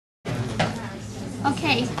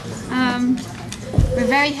Okay, we're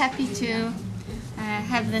very happy to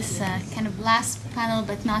have this kind of last panel,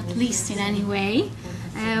 but not least in any way.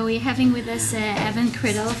 We're having with us Evan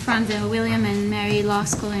Criddle from the William and Mary Law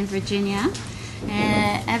School in Virginia.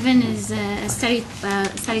 Evan is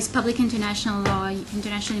studies public international law,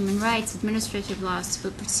 international human rights, administrative law,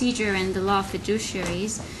 civil procedure, and the law of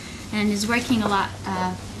fiduciaries, and is working a lot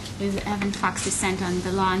with Evan Fox Dissent on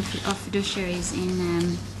the law of fiduciaries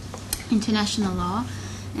in international law,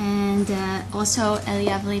 and also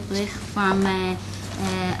Eliav Lieblich from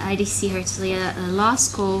IDC Herzliya Law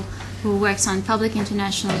School, who works on public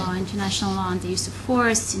international law on the use of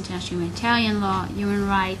force, international humanitarian law, human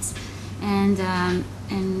rights, and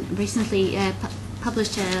recently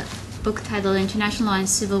published a book titled International Law in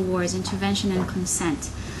Civil Wars, Intervention and Consent.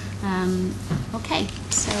 Okay,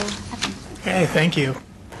 so Evan. Okay, thank you.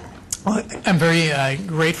 Well, I'm very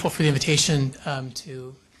grateful for the invitation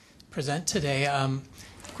to present today.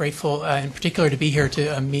 Grateful in particular to be here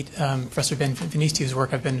to meet Professor Ben Venisti, whose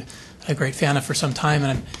work I've been a great fan of for some time,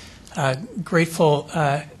 and I'm grateful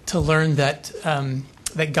to learn that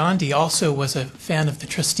that Gandhi also was a fan of the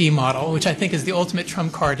trustee model, which I think is the ultimate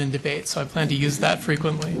trump card in debate, so I plan to use that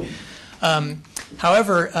frequently.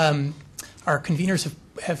 However, our conveners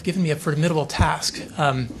have given me a formidable task,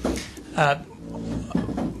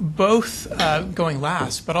 both going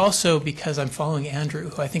last, but also because I'm following Andrew,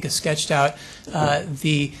 who I think has sketched out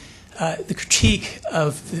the critique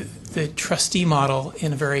of the trustee model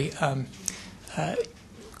in a very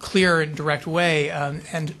clear and direct way.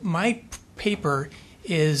 And my paper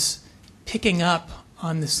is picking up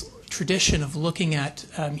on this tradition of looking at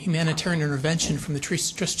humanitarian intervention from the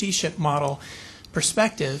trusteeship model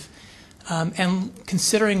perspective, and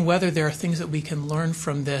considering whether there are things that we can learn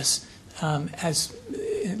from this as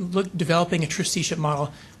developing a trusteeship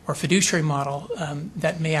model or fiduciary model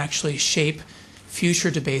that may actually shape future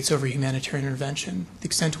debates over humanitarian intervention, the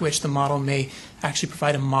extent to which the model may actually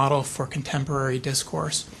provide a model for contemporary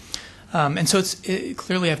discourse. And so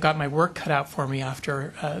clearly I've got my work cut out for me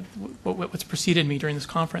after what's preceded me during this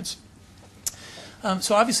conference.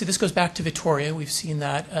 So obviously this goes back to Vittoria. We've seen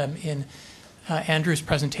that in Andrew's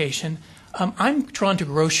presentation. I'm drawn to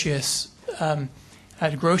Grotius'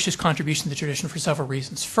 contribution to the tradition for several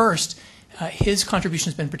reasons. First, his contribution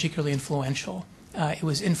has been particularly influential. It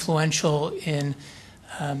was influential in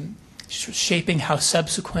shaping how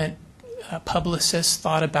subsequent publicists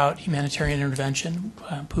thought about humanitarian intervention,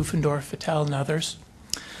 Pufendorf, Vattel, and others.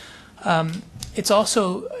 It's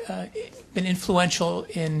also been influential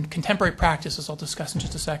in contemporary practice, as I'll discuss in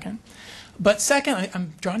just a second. But second,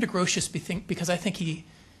 I'm drawn to Grotius because I think he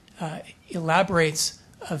elaborates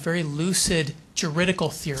a very lucid juridical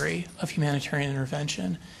theory of humanitarian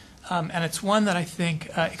intervention. And it's one that I think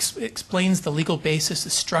explains the legal basis, the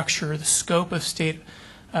structure, the scope of state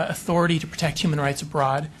authority to protect human rights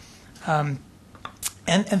abroad. And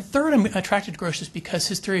third, I'm attracted to Grotius because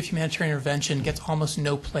his theory of humanitarian intervention gets almost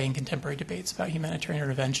no play in contemporary debates about humanitarian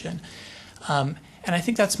intervention. And I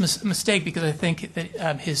think that's a mistake because I think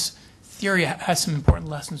that his theory has some important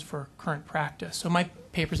lessons for current practice. So my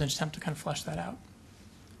paper is an attempt to kind of flesh that out.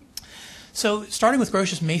 So starting with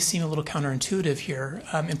Grotius may seem a little counterintuitive here,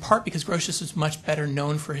 in part because Grotius is much better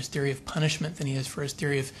known for his theory of punishment than he is for his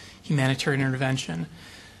theory of humanitarian intervention.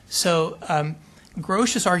 So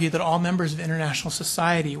Grotius argued that all members of international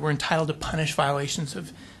society were entitled to punish violations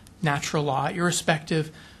of natural law,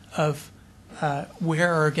 irrespective of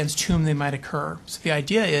where or against whom they might occur. So the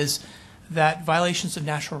idea is that violations of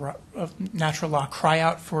natural law cry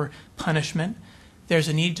out for punishment. There's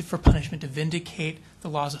a need for punishment to vindicate the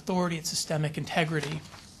law's authority and systemic integrity.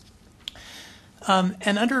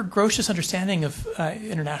 And under Grotius' understanding of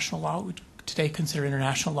international law, we today consider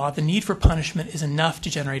international law, the need for punishment is enough to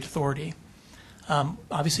generate authority.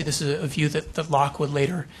 Obviously, this is a view that Locke would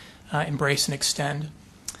later embrace and extend.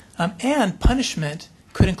 And punishment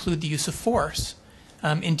could include the use of force.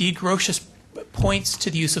 Indeed, Grotius points to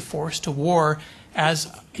the use of force, to war,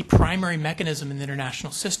 as a primary mechanism in the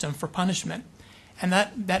international system for punishment. And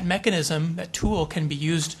that mechanism, that tool, can be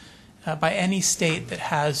used by any state that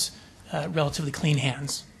has relatively clean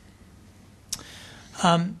hands.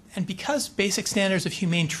 And because basic standards of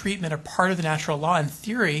humane treatment are part of the natural law, in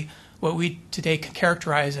theory, what we today can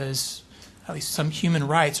characterize as at least some human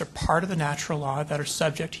rights are part of the natural law that are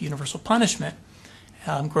subject to universal punishment.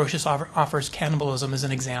 Grotius offers cannibalism as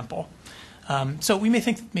an example. So we may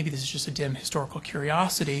think that maybe this is just a dim historical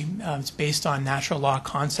curiosity. It's based on natural law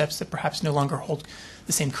concepts that perhaps no longer hold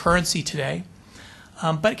the same currency today.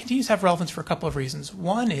 But it continues to have relevance for a couple of reasons.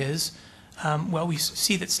 One is, well, we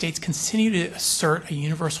see that states continue to assert a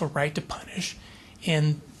universal right to punish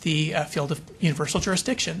in the field of universal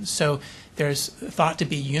jurisdiction. So there's thought to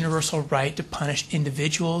be universal right to punish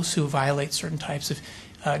individuals who violate certain types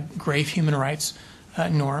of grave human rights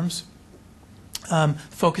norms.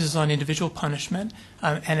 Focuses on individual punishment,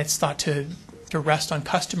 and it's thought to rest on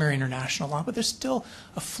customary international law, but there's still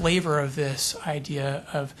a flavor of this idea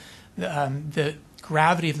of the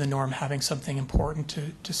gravity of the norm having something important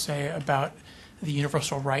to say about the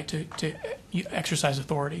universal right to exercise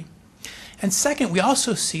authority. And second, we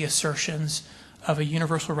also see assertions of a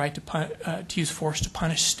universal right to use force to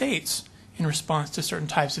punish states in response to certain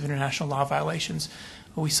types of international law violations.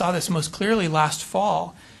 We saw this most clearly last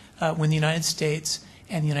fall when the United States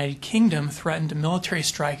and the United Kingdom threatened a military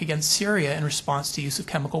strike against Syria in response to use of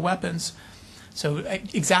chemical weapons. So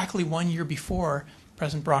exactly 1 year before,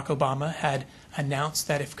 President Barack Obama had announced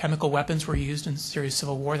that if chemical weapons were used in Syria's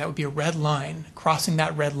civil war, that would be a red line. Crossing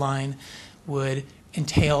that red line would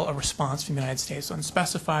entail a response from the United States,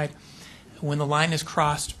 unspecified. When the line is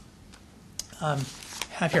crossed, I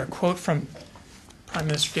have here a quote from Prime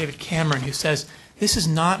Minister David Cameron, who says, "This is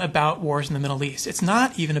not about wars in the Middle East. It's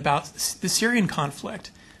not even about the Syrian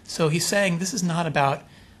conflict." So he's saying this is not about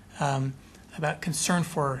concern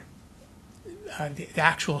for the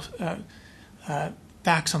actual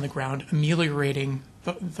facts on the ground, ameliorating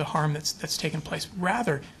the harm that's taken place.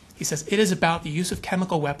 Rather, he says, it is about the use of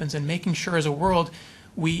chemical weapons and making sure as a world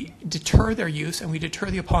we deter their use and we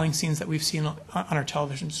deter the appalling scenes that we've seen on our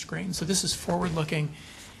television screen. So this is forward-looking.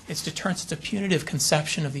 It's deterrence. It's a punitive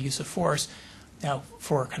conception of the use of force, now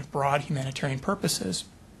for kind of broad humanitarian purposes.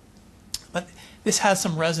 But this has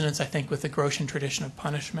some resonance, I think, with the Grotian tradition of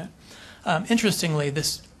punishment. Interestingly,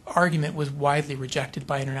 this argument was widely rejected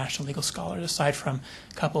by international legal scholars, aside from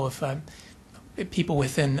a couple of people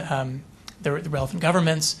within the relevant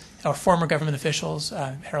governments or former government officials.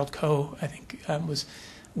 Harold Coe, I think, was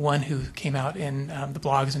one who came out in the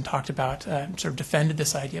blogs and talked about, sort of defended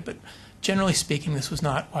this idea. But generally speaking, this was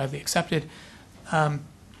not widely accepted.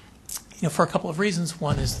 For a couple of reasons.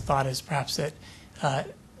 One is the thought is perhaps that,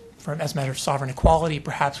 as a matter of sovereign equality,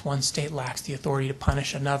 perhaps one state lacks the authority to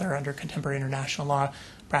punish another under contemporary international law.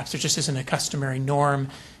 Perhaps there just isn't a customary norm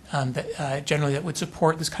that generally that would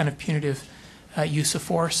support this kind of punitive use of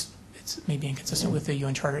force. It's maybe inconsistent with the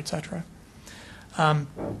UN Charter, et cetera.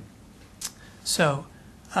 So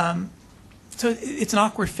it's an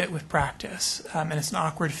awkward fit with practice, and it's an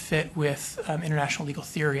awkward fit with international legal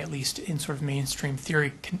theory, at least in sort of mainstream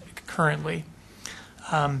theory currently.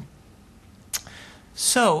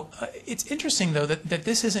 So it's interesting, though, that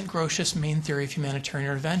this isn't Grotius' main theory of humanitarian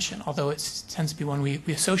intervention, although it tends to be one we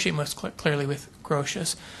associate most clearly with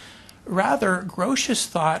Grotius. Rather, Grotius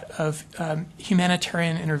thought of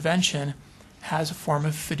humanitarian intervention as a form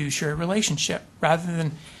of fiduciary relationship, rather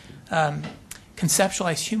than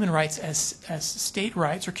conceptualize human rights as state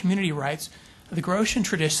rights or community rights. The Grotian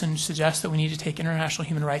tradition suggests that we need to take international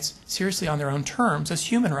human rights seriously on their own terms as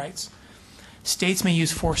human rights. States may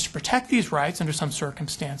use force to protect these rights under some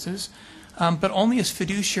circumstances, but only as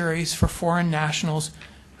fiduciaries for foreign nationals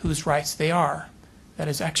whose rights they are. That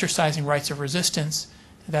is, exercising rights of resistance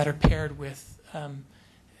that are paired with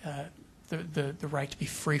the right to be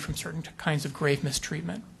free from certain kinds of grave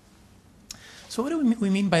mistreatment. So what do we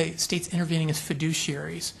mean by states intervening as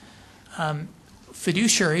fiduciaries?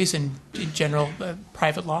 Fiduciaries, in general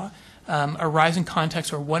private law, arise in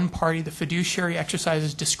contexts where one party, the fiduciary,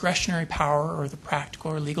 exercises discretionary power or the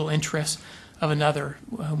practical or legal interests of another,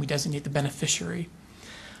 whom we designate the beneficiary.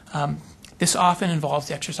 This often involves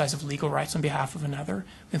the exercise of legal rights on behalf of another.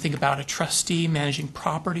 We can think about a trustee managing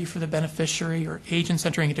property for the beneficiary, or agents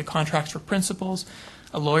entering into contracts for principals,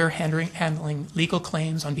 a lawyer handling legal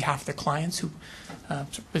claims on behalf of their clients who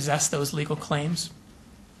possess those legal claims.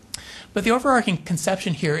 But the overarching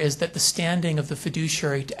conception here is that the standing of the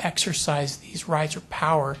fiduciary to exercise these rights or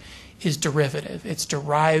power is derivative. It's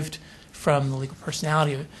derived from the legal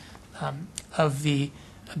personality of the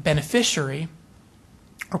beneficiary,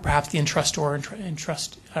 or perhaps the entrustor and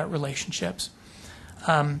trust relationships.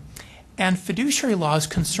 And fiduciary law is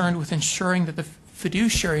concerned with ensuring that the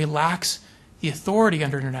fiduciary lacks the authority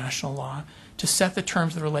under international law to set the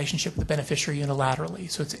terms of the relationship with the beneficiary unilaterally.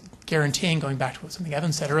 So it's guaranteeing, going back to what something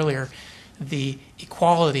Evan said earlier, the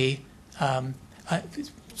equality,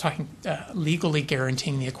 legally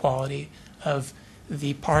guaranteeing the equality of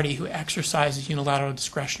the party who exercises unilateral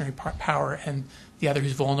discretionary power and the other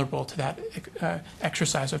who's vulnerable to that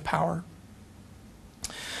exercise of power.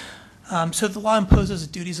 So the law imposes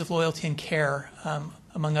duties of loyalty and care,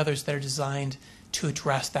 among others, that are designed to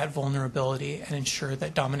address that vulnerability and ensure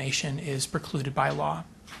that domination is precluded by law.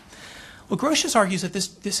 Well, Grotian argues that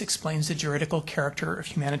this explains the juridical character of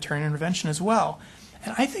humanitarian intervention as well.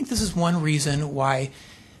 And I think this is one reason why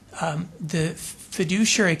the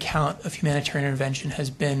fiduciary account of humanitarian intervention has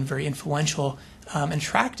been very influential and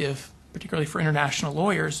attractive, particularly for international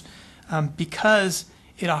lawyers, because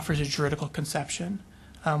it offers a juridical conception,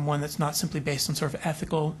 one that's not simply based on sort of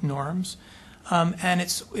ethical norms. And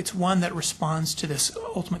it's one that responds to this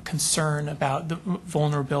ultimate concern about the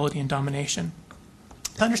vulnerability and domination.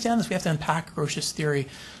 To understand this, we have to unpack Grotian's theory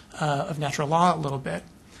of natural law a little bit.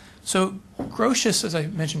 So Grotian, as I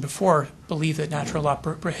mentioned before, believed that natural law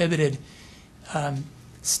prohibited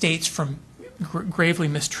states from gravely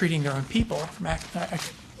mistreating their own people, from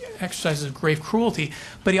exercises of grave cruelty,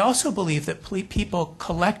 but he also believed that people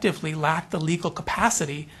collectively lacked the legal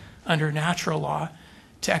capacity under natural law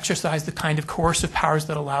to exercise the kind of coercive powers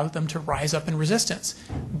that allowed them to rise up in resistance,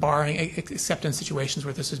 barring, except in situations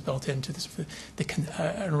where this is built into this,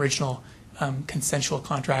 an original consensual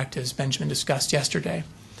contract, as Benjamin discussed yesterday.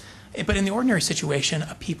 But in the ordinary situation,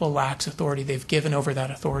 a people lacks authority. They've given over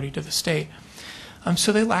that authority to the state.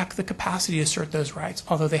 So they lack the capacity to assert those rights,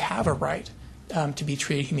 although they have a right to be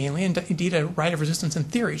treated humanely, and indeed a right of resistance in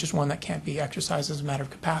theory, just one that can't be exercised as a matter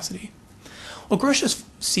of capacity. Well, Grotian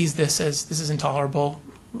sees this as this is intolerable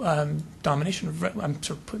domination. I'm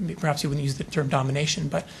sort of perhaps he wouldn't use the term domination,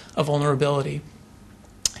 but a vulnerability.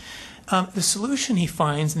 The solution he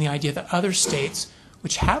finds in the idea that other states,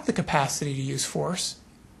 which have the capacity to use force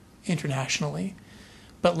internationally,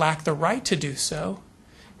 but lack the right to do so,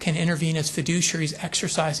 can intervene as fiduciaries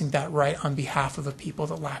exercising that right on behalf of a people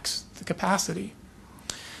that lacks the capacity.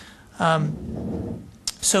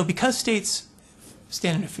 So because states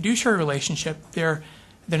stand in a fiduciary relationship, they're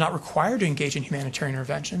not required to engage in humanitarian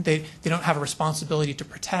intervention. They don't have a responsibility to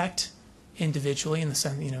protect individually in the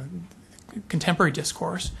sense, contemporary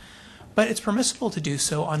discourse, but it's permissible to do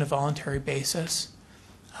so on a voluntary basis,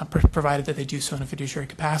 provided that they do so in a fiduciary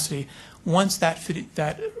capacity. Once that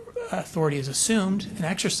authority is assumed and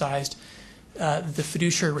exercised, the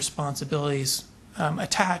fiduciary responsibilities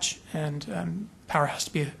attach, and power has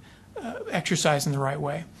to be exercised in the right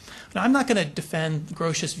way. Now, I'm not going to defend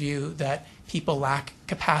Grotian's view that people lack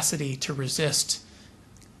capacity to resist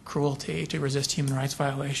cruelty, to resist human rights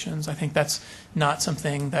violations. I think that's not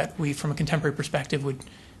something that we, from a contemporary perspective, would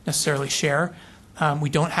necessarily share. We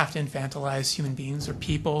don't have to infantilize human beings or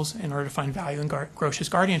peoples in order to find value in Grotian's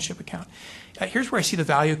guardianship account. Here's where I see the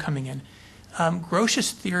value coming in.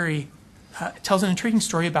 Grotian's theory tells an intriguing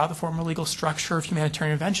story about the former legal structure of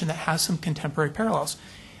humanitarian intervention that has some contemporary parallels.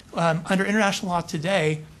 Under international law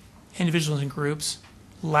today, individuals and groups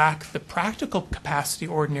lack the practical capacity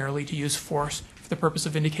ordinarily to use force for the purpose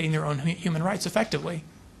of vindicating their own human rights effectively.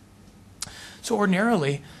 So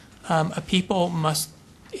ordinarily, a people must,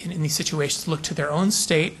 in these situations, look to their own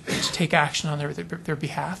state to take action on their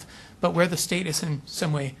behalf. But where the state is in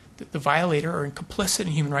some way the violator or complicit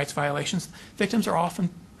in human rights violations, victims are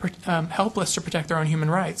often helpless to protect their own human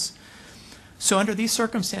rights. So under these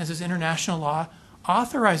circumstances, international law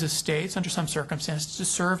authorizes states, under some circumstances, to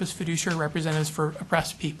serve as fiduciary representatives for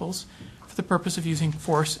oppressed peoples for the purpose of using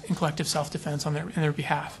force in collective self-defense in their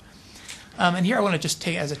behalf. And here I want to just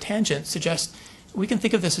take as a tangent, suggest we can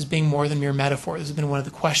think of this as being more than mere metaphor. This has been one of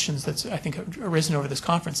the questions that's, I think, arisen over this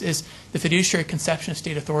conference. Is the fiduciary conception of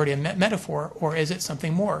state authority a metaphor, or is it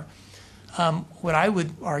something more? What I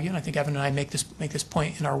would argue, and I think Evan and I make this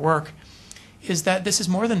point in our work, is that this is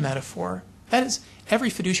more than metaphor. That is, every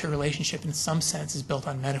fiduciary relationship in some sense is built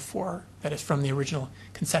on metaphor. That is, from the original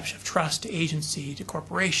conception of trust to agency to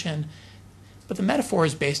corporation. But the metaphor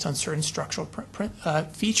is based on certain structural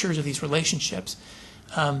features of these relationships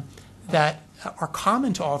that are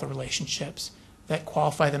common to all the relationships that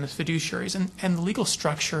qualify them as fiduciaries. And the legal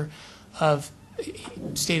structure of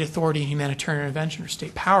state authority and humanitarian intervention or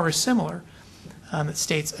state power is similar. That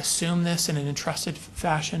states assume this in an entrusted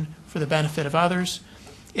fashion for the benefit of others.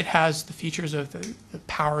 It has the features of the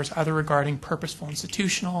powers either regarding purposeful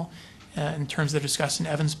institutional in terms that are discussed in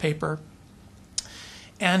Evan's paper.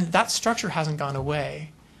 And that structure hasn't gone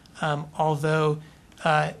away, although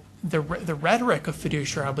the rhetoric of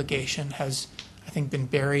fiduciary obligation has, I think, been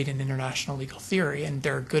buried in international legal theory, and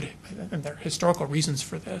there are historical reasons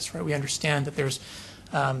for this. Right? We understand that there's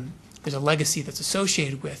a legacy that's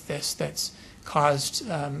associated with this that's caused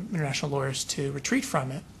international lawyers to retreat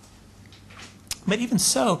from it. But even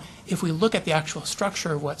so, if we look at the actual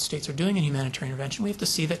structure of what states are doing in humanitarian intervention, we have to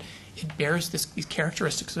see that it bears these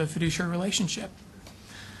characteristics of a fiduciary relationship.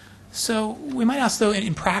 So we might ask, though,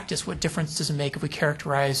 in practice, what difference does it make if we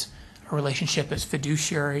characterize a relationship as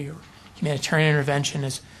fiduciary or humanitarian intervention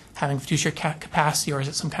as having fiduciary capacity, or is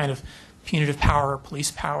it some kind of punitive power or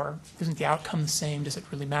police power? Isn't the outcome the same? Does it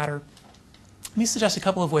really matter? Let me suggest a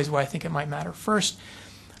couple of ways why I think it might matter. First,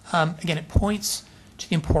 again, it points to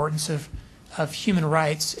the importance of human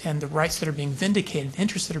rights and the rights that are being vindicated, the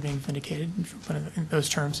interests that are being vindicated, in those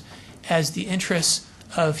terms, as the interests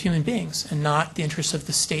of human beings and not the interests of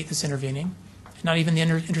the state that's intervening, and not even the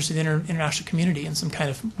interests of the international community in some kind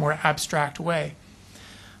of more abstract way.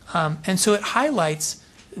 And so it highlights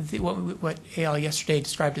what A.L. yesterday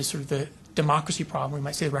described as sort of the democracy problem, we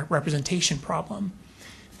might say the representation problem,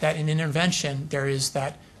 that in intervention there is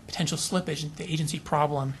that potential slippage, the agency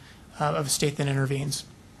problem of a state that intervenes.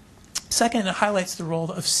 Second, it highlights the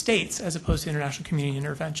role of states as opposed to international community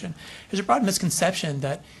intervention. There's a broad misconception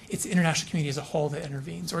that it's the international community as a whole that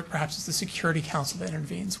intervenes, or perhaps it's the Security Council that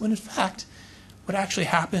intervenes, when in fact what actually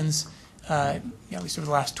happens, at least over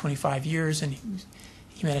the last 25 years in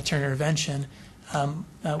humanitarian intervention,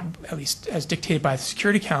 at least as dictated by the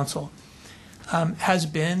Security Council, has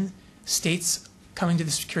been states coming to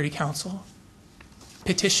the Security Council,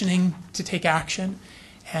 petitioning to take action,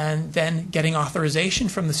 and then getting authorization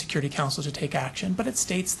from the Security Council to take action. But it's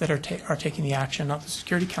states that are taking the action, not the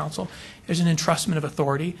Security Council. There's an entrustment of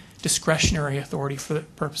authority, discretionary authority for the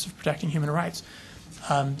purpose of protecting human rights.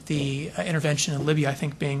 The intervention in Libya, I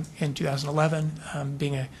think, being in 2011,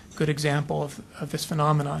 being a good example of this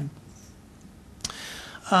phenomenon.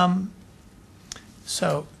 Now,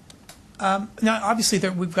 obviously,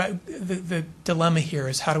 we've got the dilemma here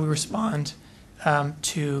is how do we respond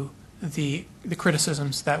to the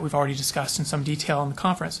criticisms that we've already discussed in some detail in the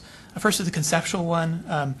conference. First is the conceptual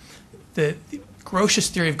one. The Grotius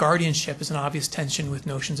theory of guardianship is an obvious tension with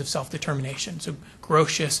notions of self-determination. So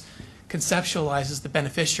Grotius conceptualizes the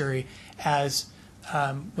beneficiary as,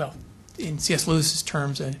 well, in C.S. Lewis's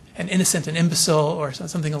terms, an innocent, an imbecile, or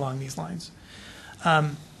something along these lines.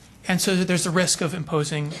 And so there's the risk of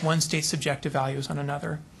imposing one state's subjective values on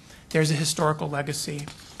another. There's a historical legacy.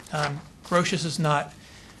 Grotius is not,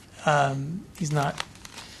 he's not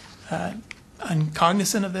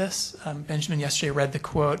uncognizant of this. Benjamin yesterday read the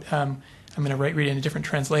quote. I'm going to read it in a different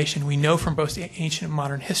translation. We know from both ancient and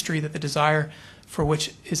modern history that the desire for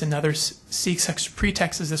which is another seeks such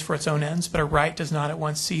pretext as this for its own ends, but a right does not at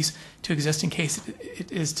once cease to exist in case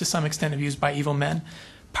it is to some extent abused by evil men.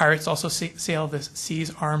 Pirates also sail the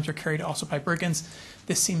seas, arms are carried also by brigands.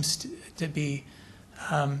 This seems to be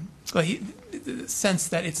the sense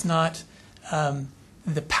that it's not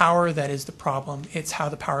the power that is the problem, it's how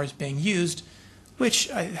the power is being used, which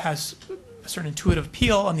has a certain intuitive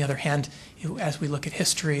appeal. On the other hand, as we look at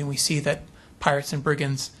history and we see that pirates and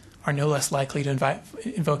brigands are no less likely to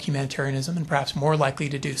invoke humanitarianism and perhaps more likely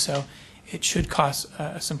to do so, it should cause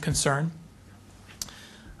some concern.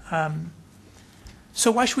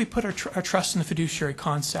 So why should we put our trust in the fiduciary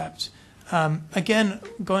concept? Again,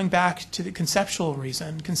 going back to the conceptual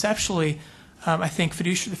reason, conceptually, I think the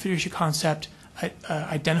fiduciary concept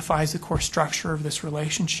identifies the core structure of this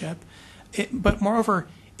relationship. But moreover,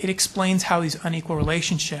 it explains how these unequal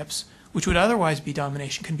relationships, which would otherwise be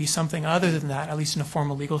domination, can be something other than that, at least in a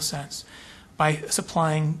formal legal sense, by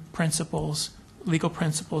supplying principles, legal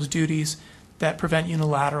principles, duties that prevent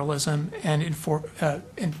unilateralism and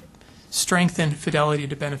strengthen fidelity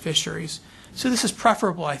to beneficiaries. So this is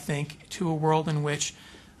preferable, I think, to a world in which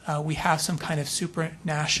we have some kind of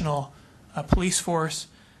supranational police force,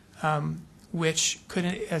 which could,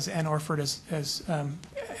 as Ann Orford has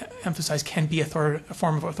emphasized, can be a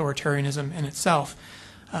form of authoritarianism in itself,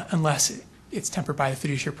 unless it's tempered by the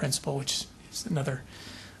fiduciary principle, which is another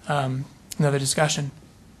discussion.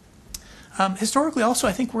 Historically, also,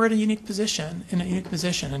 I think we're in a unique position, and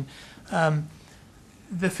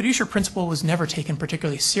the fiduciary principle was never taken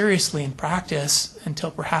particularly seriously in practice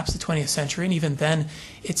until perhaps the 20th century, and even then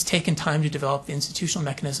it's taken time to develop the institutional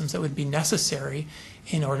mechanisms that would be necessary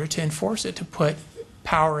in order to enforce it, to put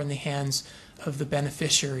power in the hands of the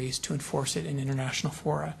beneficiaries to enforce it in international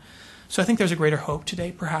fora. So I think there's a greater hope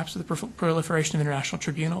today, perhaps, with the proliferation of international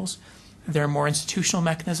tribunals. There are more institutional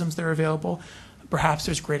mechanisms that are available. Perhaps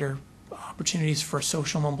there's greater opportunities for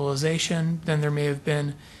social mobilization than there may have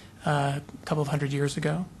been a couple of hundred years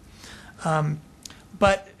ago.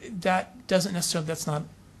 But that doesn't necessarily, that's not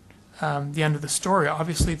the end of the story.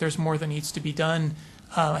 Obviously, there's more that needs to be done,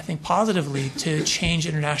 I think, positively to change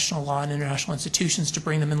international law and international institutions to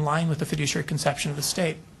bring them in line with the fiduciary conception of the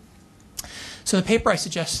state. So in the paper, I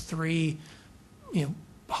suggest three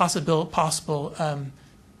possible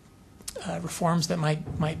reforms that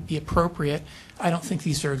might be appropriate. I don't think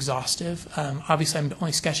these are exhaustive. Obviously, I'm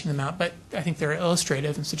only sketching them out, but I think they're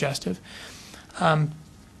illustrative and suggestive.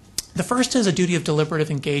 The first is a duty of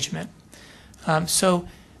deliberative engagement.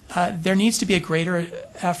 there needs to be a greater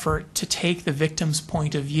effort to take the victim's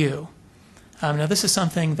point of view. Now, this is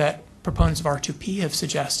something that proponents of R2P have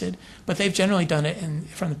suggested, but they've generally done it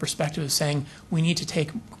from the perspective of saying we need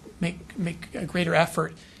to make a greater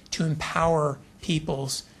effort to empower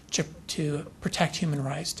peoples to protect human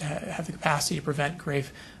rights, to have the capacity to prevent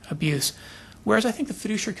grave abuse. Whereas I think the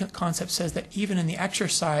fiduciary concept says that even in the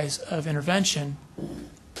exercise of intervention,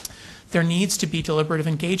 there needs to be deliberative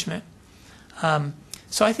engagement.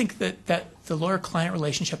 So I think that the lawyer-client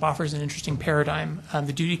relationship offers an interesting paradigm.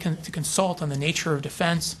 The duty to consult on the nature of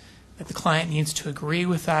defense, that the client needs to agree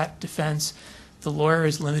with that defense. The lawyer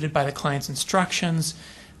is limited by the client's instructions.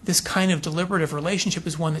 This kind of deliberative relationship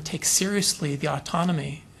is one that takes seriously the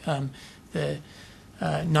autonomy, the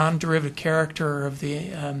non-derivative character of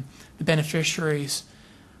the beneficiary's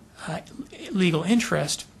legal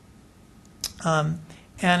interest, and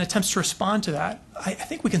attempts to respond to that. I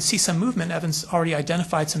think we can see some movement. Evan's already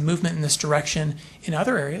identified some movement in this direction in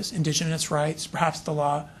other areas, indigenous rights, perhaps the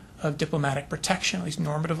law of diplomatic protection, at least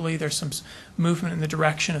normatively. There's some movement in the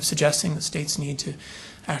direction of suggesting that states need to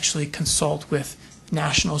actually consult with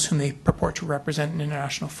nationals whom they purport to represent in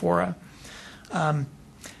international fora.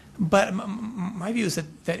 But my view is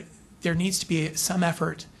that there needs to be some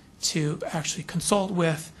effort to actually consult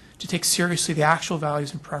with, to take seriously the actual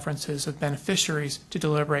values and preferences of beneficiaries, to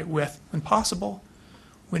deliberate with when possible.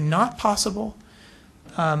 When not possible,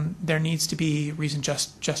 there needs to be reasoned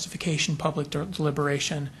justification, public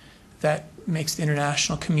deliberation that makes the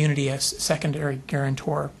international community a secondary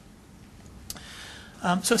guarantor.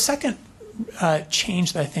 So a second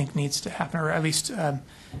change that I think needs to happen, or at least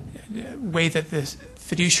way that this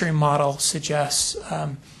fiduciary model suggests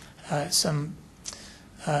some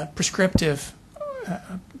prescriptive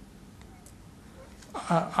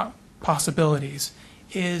possibilities,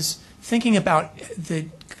 is thinking about the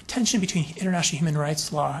tension between international human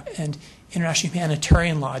rights law and international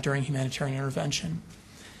humanitarian law during humanitarian intervention.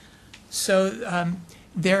 So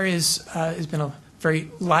there has been a very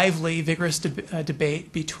lively, vigorous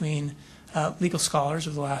debate between legal scholars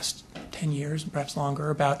of the last 10 years, and perhaps longer,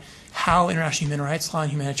 about how international human rights law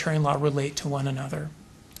and humanitarian law relate to one another.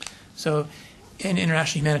 So in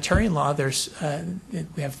international humanitarian law, we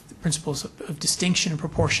have the principles of distinction and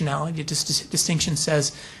proportionality. Distinction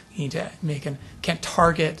says you need to can't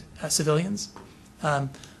target civilians,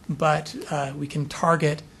 but we can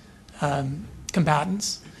target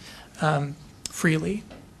combatants freely.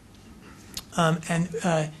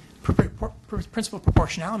 Principle of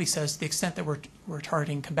proportionality says to the extent that we're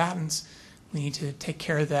targeting combatants, we need to take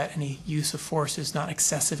care that any use of force is not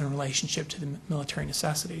excessive in relationship to the military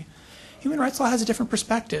necessity. Human rights law has a different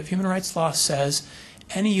perspective. Human rights law says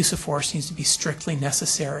any use of force needs to be strictly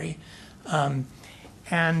necessary.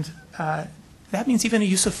 And that means even a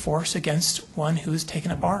use of force against one who's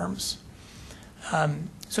taken up arms.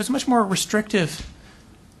 So it's much more restrictive.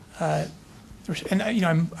 And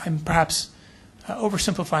I'm perhaps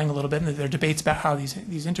oversimplifying a little bit, and there are debates about how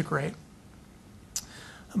these integrate.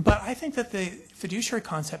 But I think that the fiduciary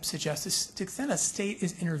concept suggests this, to the extent a state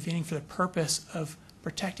is intervening for the purpose of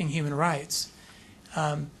protecting human rights,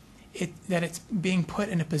 that it's being put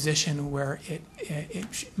in a position where it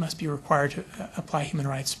must be required to apply human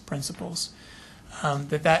rights principles.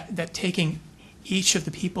 That taking each of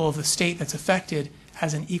the people of the state that's affected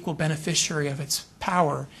as an equal beneficiary of its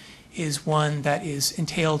power is one that is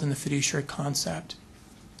entailed in the fiduciary concept.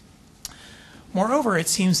 Moreover, it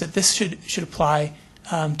seems that this should apply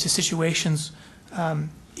to situations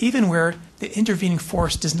even where the intervening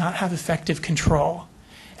force does not have effective control.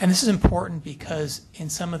 And this is important because in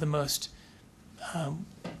some of the most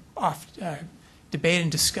debated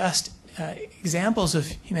and discussed examples of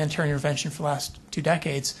humanitarian intervention for the last 2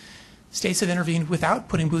 decades, states have intervened without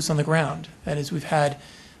putting boots on the ground. That is, we've had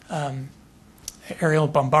aerial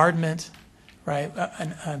bombardment, right,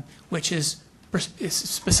 which is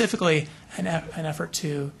specifically an effort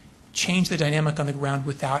to change the dynamic on the ground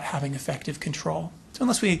without having effective control. So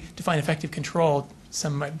unless we define effective control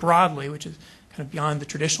somewhat broadly, which is kind of beyond the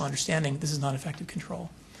traditional understanding, this is not effective control.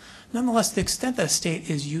 Nonetheless, to the extent that a state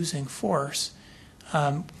is using force,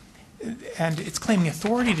 and it's claiming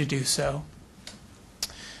authority to do so,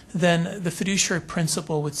 then the fiduciary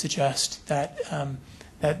principle would suggest that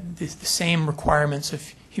that the same requirements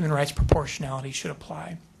of human rights proportionality should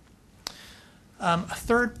apply. A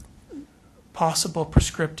third possible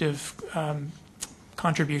prescriptive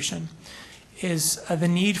contribution is the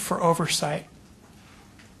need for oversight.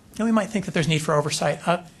 And we might think that there's need for oversight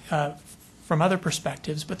from other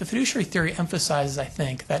perspectives, but the fiduciary theory emphasizes, I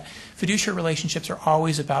think, that fiduciary relationships are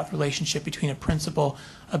always about the relationship between a principal,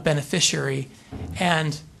 a beneficiary,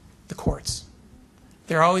 and the courts.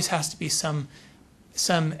 there always has to be some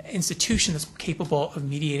institution that's capable of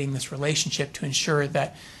mediating this relationship to ensure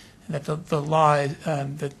that the law,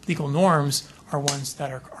 the legal norms are ones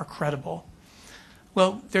that are credible.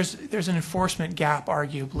 Well, there's an enforcement gap,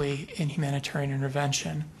 arguably, in humanitarian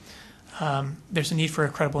intervention. There's a need for a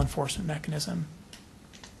credible enforcement mechanism.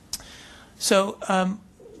 So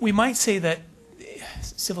we might say that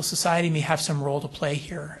civil society may have some role to play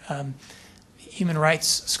here. Human rights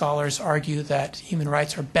scholars argue that human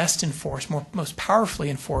rights are best enforced, most powerfully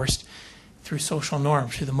enforced, through social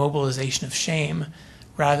norms, through the mobilization of shame,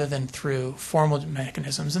 rather than through formal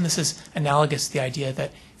mechanisms. And this is analogous to the idea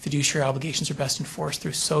that fiduciary obligations are best enforced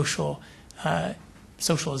through socialization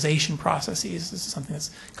processes. This is something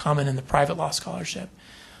that's common in the private law scholarship.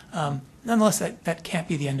 Nonetheless, that can't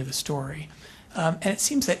be the end of the story. And it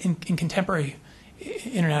seems that in contemporary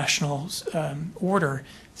international order,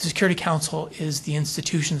 the Security Council is the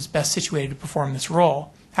institution that's best situated to perform this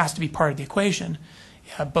role, has to be part of the equation,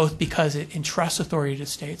 both because it entrusts authority to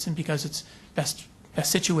states and because it's best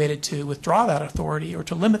situated to withdraw that authority or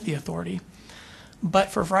to limit the authority. But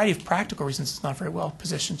for a variety of practical reasons, it's not very well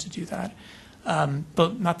positioned to do that,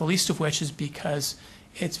 but not the least of which is because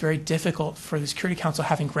it's very difficult for the Security Council,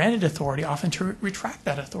 having granted authority, often to retract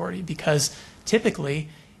that authority, because typically,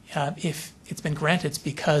 if it's been granted, it's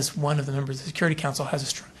because one of the members of the Security Council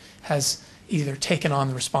has either taken on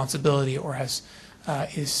the responsibility or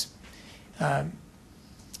is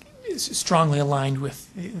strongly aligned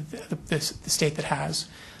with the state that has,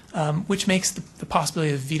 which makes the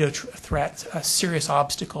possibility of veto threat a serious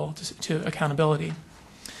obstacle to accountability.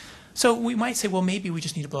 So we might say, well, maybe we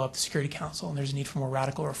just need to blow up the Security Council, and there's a need for more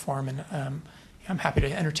radical reform, and I'm happy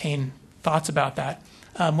to entertain thoughts about that.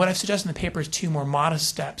 What I've suggested in the paper is two more modest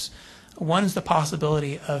steps. One is the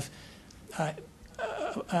possibility of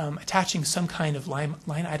attaching some kind of line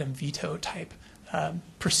item veto type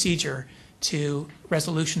procedure to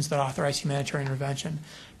resolutions that authorize humanitarian intervention,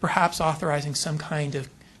 perhaps authorizing some kind of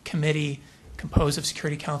committee composed of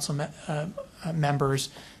Security Council members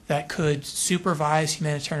that could supervise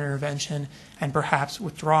humanitarian intervention and perhaps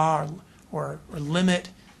withdraw or limit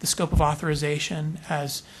the scope of authorization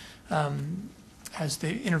as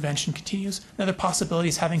the intervention continues. Another possibility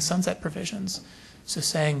is having sunset provisions. So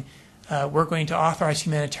saying we're going to authorize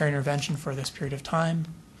humanitarian intervention for this period of time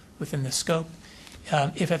within this scope.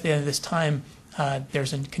 If at the end of this time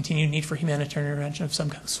there's a continued need for humanitarian intervention of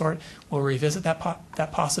some sort, we'll revisit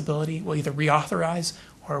that possibility. We'll either reauthorize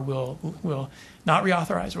or we'll not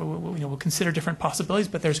reauthorize, or we'll consider different possibilities,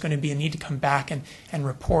 but there's going to be a need to come back and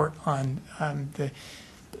report on the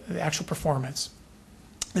actual performance.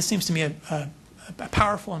 This seems to me a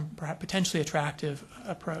powerful and perhaps potentially attractive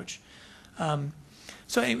approach.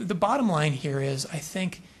 So anyway, the bottom line here is, I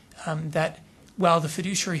think that while the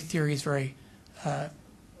fiduciary theory is very,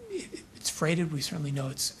 it's freighted, we certainly know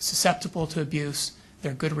it's susceptible to abuse,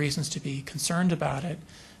 there are good reasons to be concerned about it.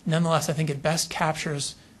 Nonetheless, I think it best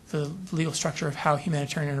captures the legal structure of how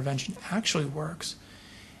humanitarian intervention actually works.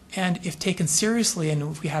 And if taken seriously, and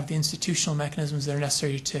if we have the institutional mechanisms that are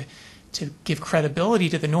necessary to give credibility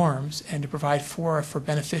to the norms and to provide for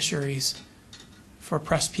beneficiaries, for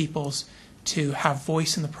oppressed peoples to have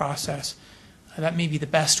voice in the process, that may be the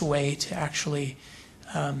best way to actually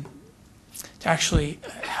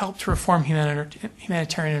help to reform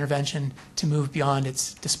humanitarian intervention to move beyond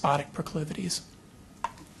its despotic proclivities.